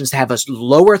attractions to have a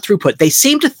lower throughput. They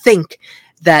seem to think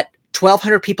that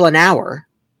 1,200 people an hour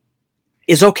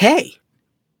is okay.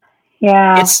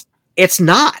 Yeah. It's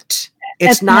not.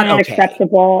 It's not okay.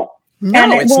 Acceptable.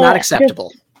 No, it's not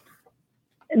acceptable.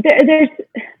 There's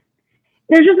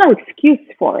just no excuse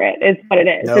for it, is what it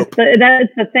is. Nope.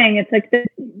 That's the thing. It's like,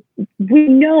 we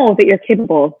know that you're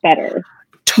capable of better.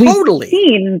 Totally. We've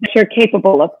seen that you're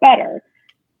capable of better.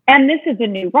 And this is a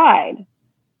new ride.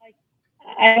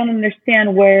 I don't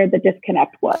understand where the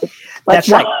disconnect was. That's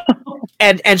right.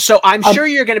 And so I'm sure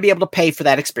you're going to be able to pay for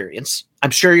that experience.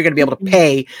 I'm sure you're going to be able to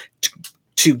pay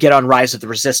to get on Rise of the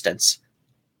Resistance.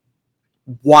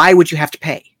 Why would you have to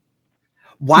pay?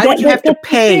 Why would you have to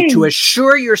pay to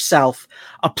assure yourself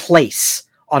a place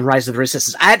on Rise of the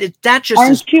Resistance?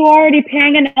 Aren't you already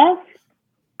paying enough?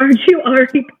 Aren't you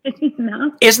already paying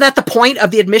enough? Isn't that the point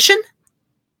of the admission?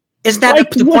 Isn't that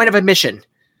the point of admission?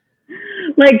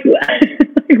 Like, what are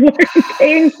you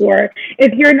paying for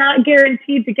if you're not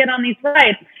guaranteed to get on these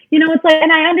rides? It's like,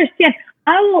 and I understand.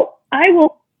 I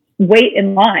will wait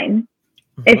in line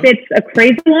if it's a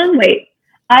crazy long wait.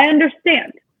 I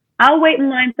understand. I'll wait in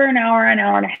line for an hour and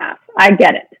a half. I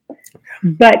get it.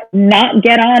 but not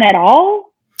get on at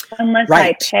all unless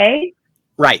I pay.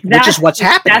 Right. Which is what's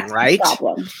happening, right?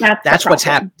 That's what's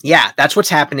happening. Yeah, that's what's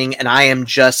happening. And I am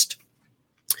just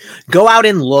go out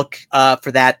and look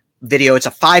for that video. It's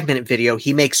a 5-minute video.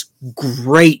 He makes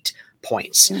great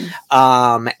points.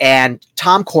 And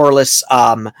Tom Corliss,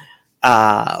 while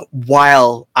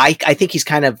I think he's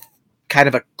kind of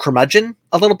a curmudgeon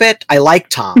a little bit, I like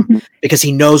Tom because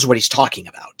he knows what he's talking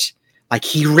about. Like,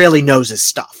 he really knows his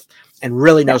stuff and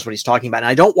really knows what he's talking about. And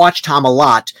I don't watch Tom a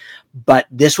lot, but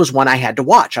this was one I had to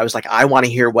watch. I was like, I want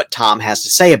to hear what Tom has to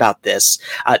say about this.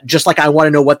 Just like I want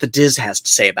to know what the Diz has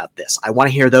to say about this. I want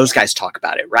to hear those guys talk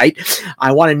about it, right?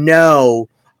 I want to know,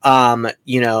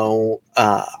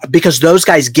 because those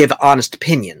guys give honest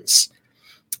opinions,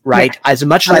 right? Yeah. As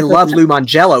much as I love Lou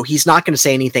Mongello, he's not going to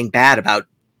say anything bad about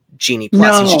Genie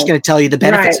Plus. He's just going to tell you the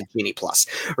benefits of Genie Plus,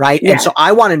 right? Yeah. And so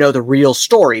I want to know the real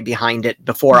story behind it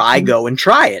before I go and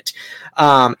try it.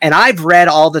 And I've read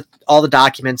all the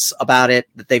documents about it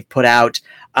that they've put out.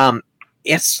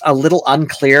 It's a little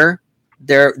unclear.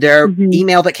 Their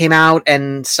email that came out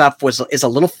and stuff is a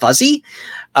little fuzzy.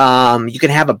 You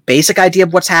can have a basic idea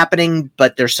of what's happening,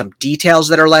 but there's some details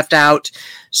that are left out.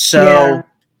 So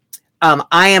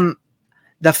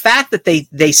the fact that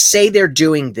they say they're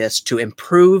doing this to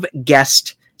improve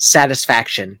guest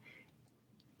satisfaction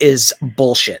is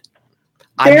bullshit.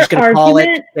 I'm just going to call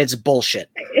it's bullshit.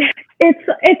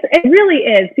 It really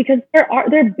is, because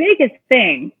their biggest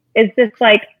thing is this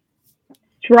like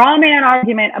straw man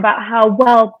argument about how,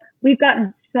 well, we've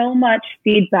gotten so much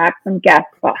feedback from guests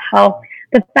about how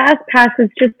the fast passes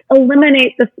just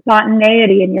eliminate the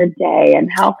spontaneity in your day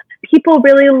and how people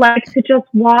really like to just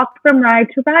walk from ride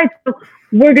to ride. So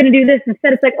we're going to do this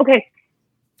instead. It's like, okay,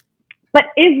 but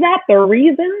is that the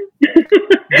reason?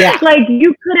 Yeah. Like,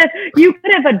 you could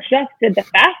have adjusted the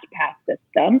fast pass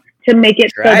system to make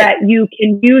it so that you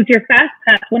can use your fast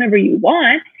pass whenever you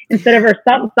want instead of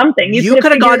something. You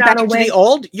could have gone back to the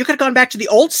old. You could have gone back to the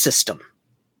old system.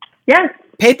 Yes.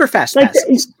 Paper fast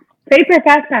passes. Paper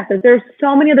fast passes. There's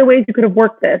so many other ways you could have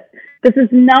worked this. This is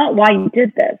not why you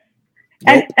did this.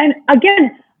 Nope. And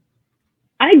again,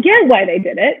 I get why they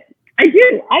did it. I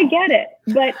do. I get it.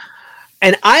 But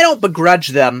and I don't begrudge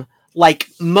them. Like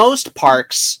most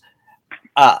parks,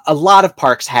 a lot of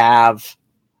parks have,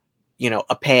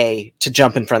 a pay to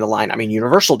jump in front of the line. I mean,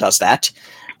 Universal does that.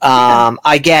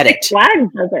 I get it.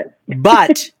 Flags does it.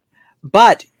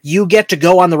 But you get to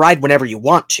go on the ride whenever you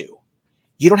want to.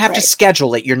 You don't have to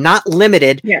schedule it. You're not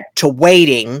limited to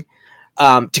waiting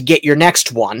to get your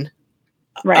next one.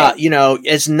 Right.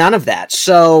 It's none of that.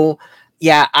 So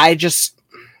yeah, I'll be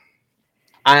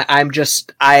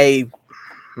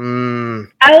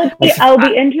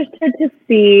interested to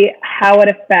see how it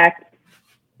affects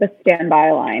the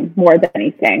standby line more than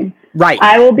anything. Right.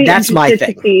 I will be interested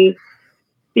to see,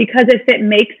 because if it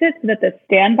makes it so that the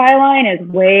standby line is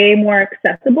way more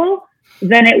accessible,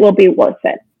 then it will be worth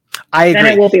it. I agree.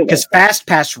 Then it will be because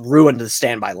FastPass ruined the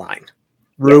standby line.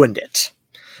 Ruined it.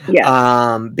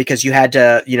 Yeah. Because you had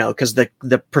to, because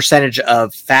the percentage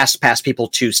of FastPass people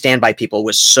to standby people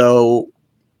was so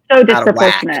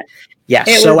disproportionate. Yeah,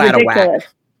 so out of whack.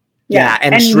 Yeah,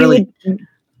 and it's really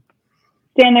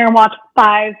stand there and watch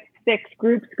 5-6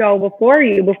 groups go before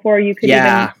you could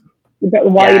even.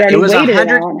 While you'd already waited an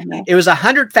hour and a half. It was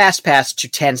 100 FastPass to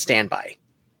 10 standby,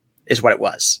 is what it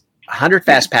was. 100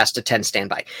 FastPass to 10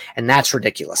 standby, and that's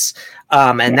ridiculous.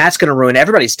 And that's going to ruin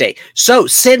everybody's day. So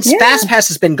since FastPass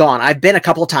has been gone, I've been a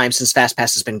couple of times since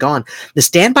FastPass has been gone. The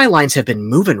standby lines have been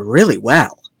moving really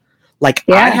well. Like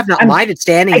I have not minded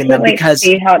standing in them because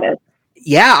see how it is.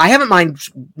 Yeah, I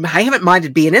haven't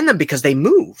minded being in them because they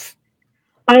move.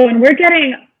 Oh, and we're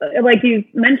getting, like you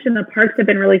mentioned, the parks have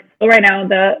been really slow right now.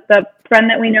 The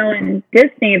friend that we know in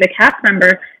Disney, the cast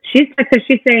member, she's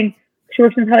saying she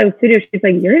works in Hollywood Studios. She's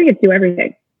like, you're going to get to do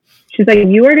everything. She's like,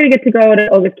 you are going to get to go to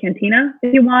Oga's Cantina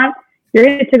if you want. You're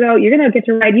going to get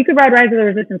to ride. You could ride Rise of the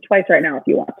Resistance twice right now if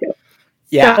you want to.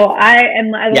 Yeah. So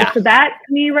so that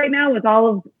to me right now with all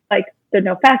of like the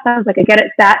no fast times, like I get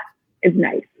it. That is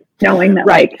nice knowing that.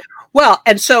 Right. Well,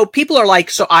 and so people are like,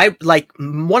 so I like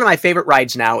one of my favorite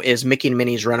rides now is Mickey and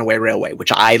Minnie's Runaway Railway,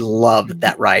 which I love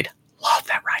that ride. Love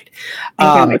that ride.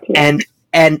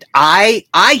 And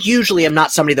I usually am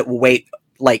not somebody that will wait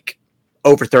like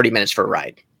over 30 minutes for a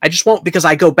ride. I just won't because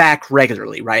I go back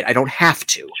regularly, right? I don't have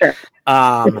to. Sure. It's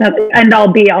not the end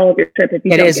all be all of your trip if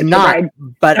you don't get not, to ride.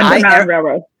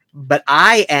 But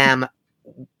I am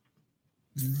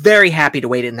very happy to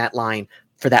wait in that line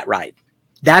for that ride.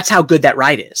 That's how good that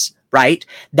ride is, right?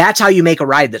 That's how you make a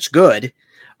ride that's good.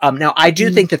 Now, I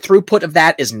do think the throughput of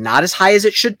that is not as high as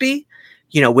it should be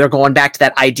we're going back to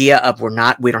that idea of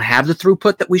we don't have the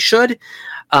throughput that we should.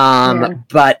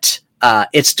 But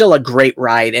it's still a great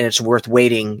ride, and it's worth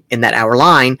waiting in that hour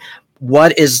line.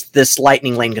 What is this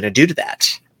Lightning Lane going to do to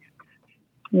that?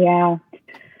 Yeah.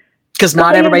 Because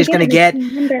not everybody's going to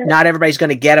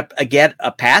get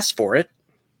a pass for it.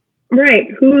 Right.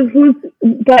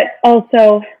 But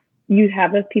also you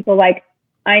have those people like,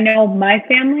 I know my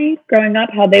family growing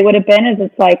up, how they would have been is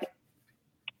it's like,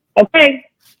 okay,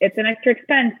 it's an extra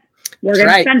expense. We're going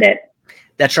to spend it.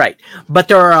 That's right. But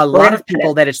there are a lot of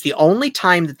people that it's the only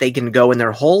time that they can go in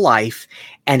their whole life,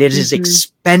 and it is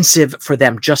expensive for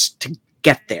them just to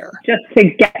get there. Just to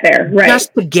get there, right.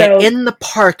 Just to get in the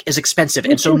park is expensive.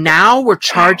 And so now we're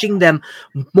charging them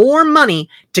more money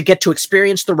to get to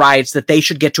experience the rides that they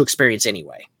should get to experience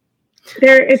anyway.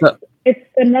 It's just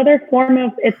another form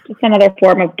of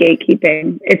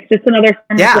gatekeeping. It's just another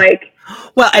form of like...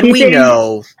 Well, and we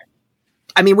know...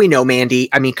 we know, Mandy.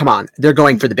 Come on. They're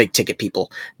going for the big ticket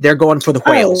people. They're going for the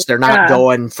whales. They're not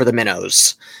going for the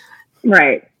minnows.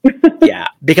 Right. Yeah,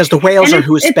 because the whales are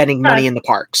who's spending money in the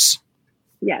parks.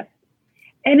 Yes.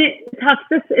 And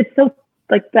it's so,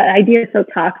 like, the idea is so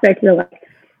toxic. You're like,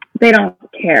 they don't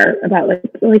care about,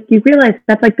 like you realize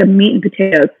that's like the meat and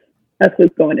potatoes of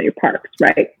who's going to your parks,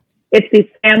 right? It's these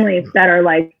families that are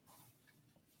like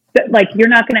you're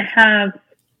not going to have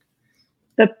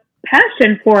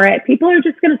passion for it. People are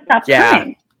just going to stop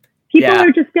coming. People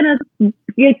are just going to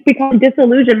become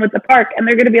disillusioned with the park, and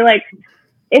they're going to be like,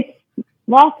 it's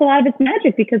lost a lot of its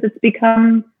magic because it's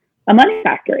become a money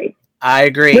factory. I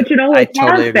agree. Which it always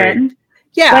has been.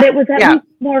 Yeah. But it was at least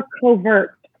more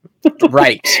covert.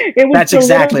 Right. It was That's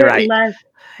exactly right. Less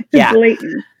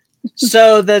blatant.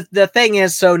 So the thing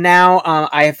is, so now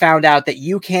I have found out that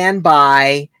you can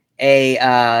buy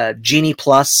a Genie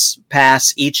Plus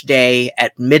pass each day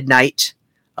at midnight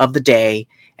of the day,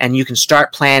 and you can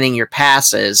start planning your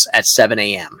passes at 7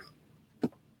 a.m.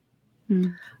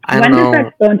 When does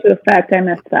that go into effect? I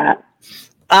missed that.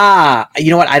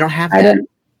 You know what? I don't have that.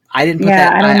 I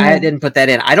didn't put that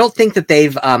in. I don't think that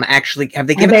they've actually have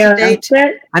they given us a date?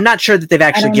 I'm not sure that they've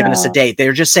actually given us a date.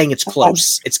 They're just saying it's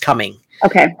close. It's coming.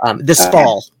 Okay. This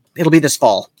fall. It'll be this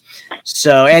fall.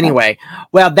 So anyway,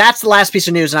 well, that's the last piece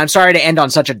of news, and I'm sorry to end on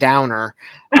such a downer.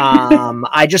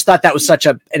 I just thought that was such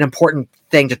an important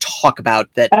thing to talk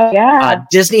about. That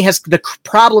Disney has the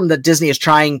problem that Disney is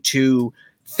trying to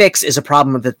fix is a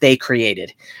problem that they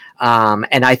created,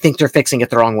 and I think they're fixing it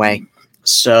the wrong way.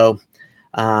 So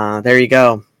there you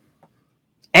go.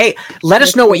 Hey, let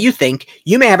us know what you think.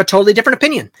 You may have a totally different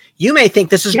opinion. You may think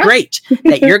this is great,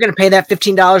 that you're going to pay that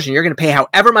 $15 and you're going to pay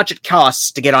however much it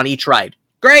costs to get on each ride.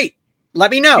 Great. Let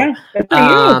me know.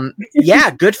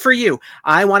 Good for you.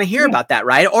 I want to hear about that,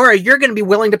 right? Or you're going to be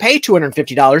willing to pay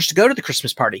 $250 to go to the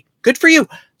Christmas party. Good for you.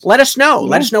 Let us know.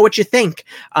 Let us know what you think.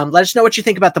 Let us know what you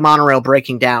think about the monorail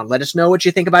breaking down. Let us know what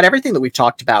you think about everything that we've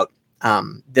talked about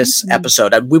this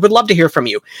episode. We would love to hear from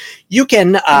you. You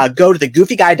can go to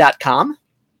thegoofyguy.com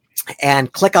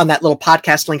and click on that little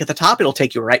podcast link at the top. It'll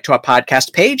take you right to our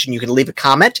podcast page, and you can leave a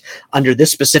comment under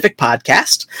this specific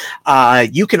podcast.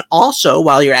 You can also,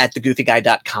 while you're at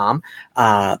thegoofyguy.com,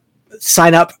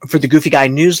 sign up for the Goofy Guy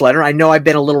newsletter. I know I've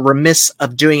been a little remiss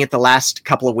of doing it the last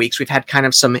couple of weeks. We've had kind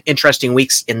of some interesting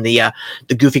weeks in the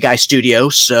Goofy Guy studio.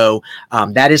 So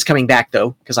that is coming back,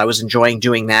 though, because I was enjoying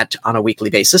doing that on a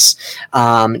weekly basis,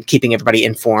 keeping everybody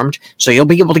informed. So you'll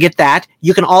be able to get that.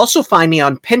 You can also find me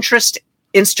on Pinterest,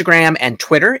 Instagram, and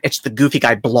Twitter. It's the Goofy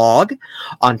Guy blog.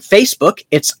 On Facebook,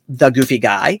 it's the Goofy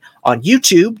Guy. On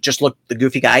YouTube, just look the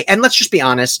Goofy Guy. And let's just be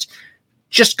honest,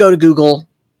 just go to Google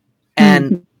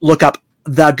and look up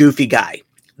the Goofy Guy.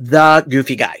 The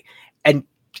Goofy Guy. And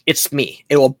it's me.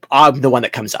 I'm the one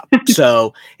that comes up.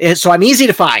 So I'm easy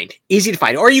to find.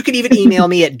 Or you can even email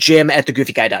me at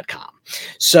jim@thegoofyguy.com.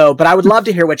 So, but I would love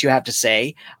to hear what you have to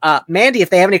say. Mandy, if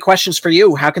they have any questions for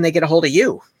you, how can they get a hold of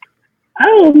you?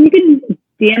 Oh, you can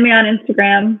DM me on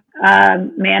Instagram,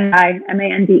 Mandeye,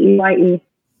 Mandeye.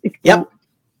 Yep.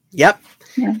 Yeah.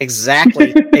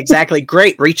 Exactly.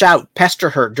 Great. Reach out, pester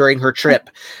her during her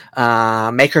trip.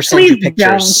 Make her send you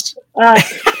pictures.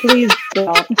 Please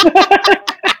don't.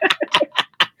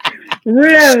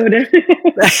 Rude.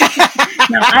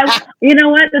 No, you know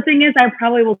what? The thing is, I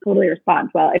probably will totally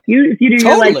respond. Well, if you do,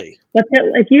 totally.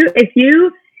 If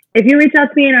you reach out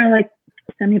to me and are like,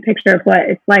 send me a picture of what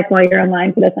it's like while you're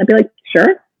online for this, I'd be like,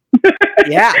 sure,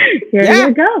 Yeah. Here Yeah.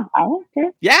 you go. Okay.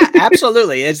 Yeah,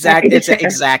 absolutely.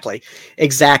 Exactly.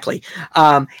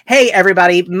 Hey,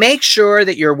 everybody, make sure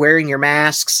that you're wearing your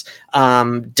masks.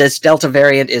 This Delta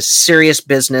variant is serious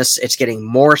business. It's getting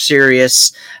more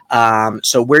serious.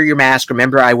 So wear your mask.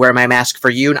 Remember, I wear my mask for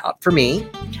you, not for me.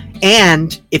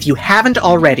 And if you haven't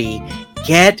already,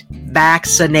 get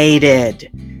vaccinated.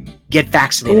 Get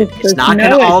vaccinated. It's not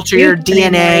going to alter your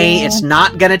DNA. It's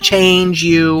not going to change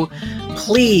you.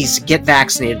 Please get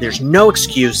vaccinated. There's no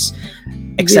excuse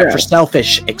except for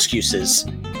selfish excuses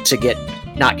to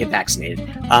not get vaccinated.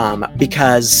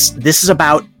 Because this is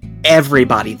about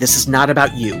everybody. This is not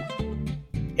about you.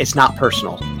 It's not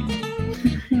personal.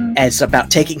 It's about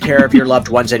taking care of your loved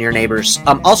ones and your neighbors.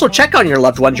 Also, check on your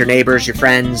loved ones, your neighbors, your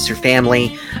friends, your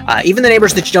family, even the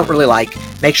neighbors that you don't really like.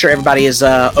 Make sure everybody is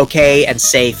okay and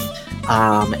safe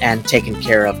and taken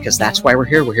care of, because that's why we're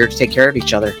here. We're here to take care of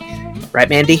each other. Right,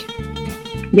 Mandy?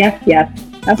 Yes.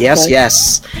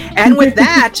 Yes. And with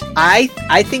that,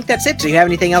 I think that's it. Do you have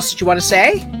anything else that you want to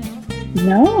say?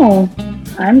 No,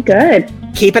 I'm good.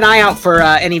 Keep an eye out for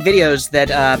any videos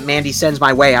that Mandy sends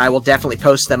my way. I will definitely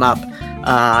post them up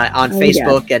on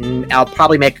Facebook, and I'll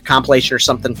probably make a compilation or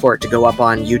something for it to go up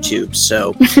on YouTube.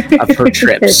 So of her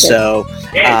trips. So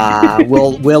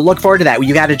we'll look forward to that.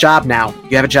 You got a job now.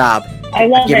 You have a job. I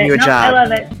love it. You a job. I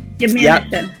love it. Give me a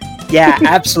mission. Yeah,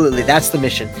 absolutely. That's the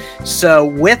mission. So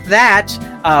with that,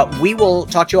 we will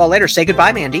talk to you all later. Say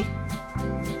goodbye, Mandy.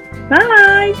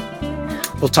 Bye.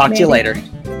 We'll talk to you later.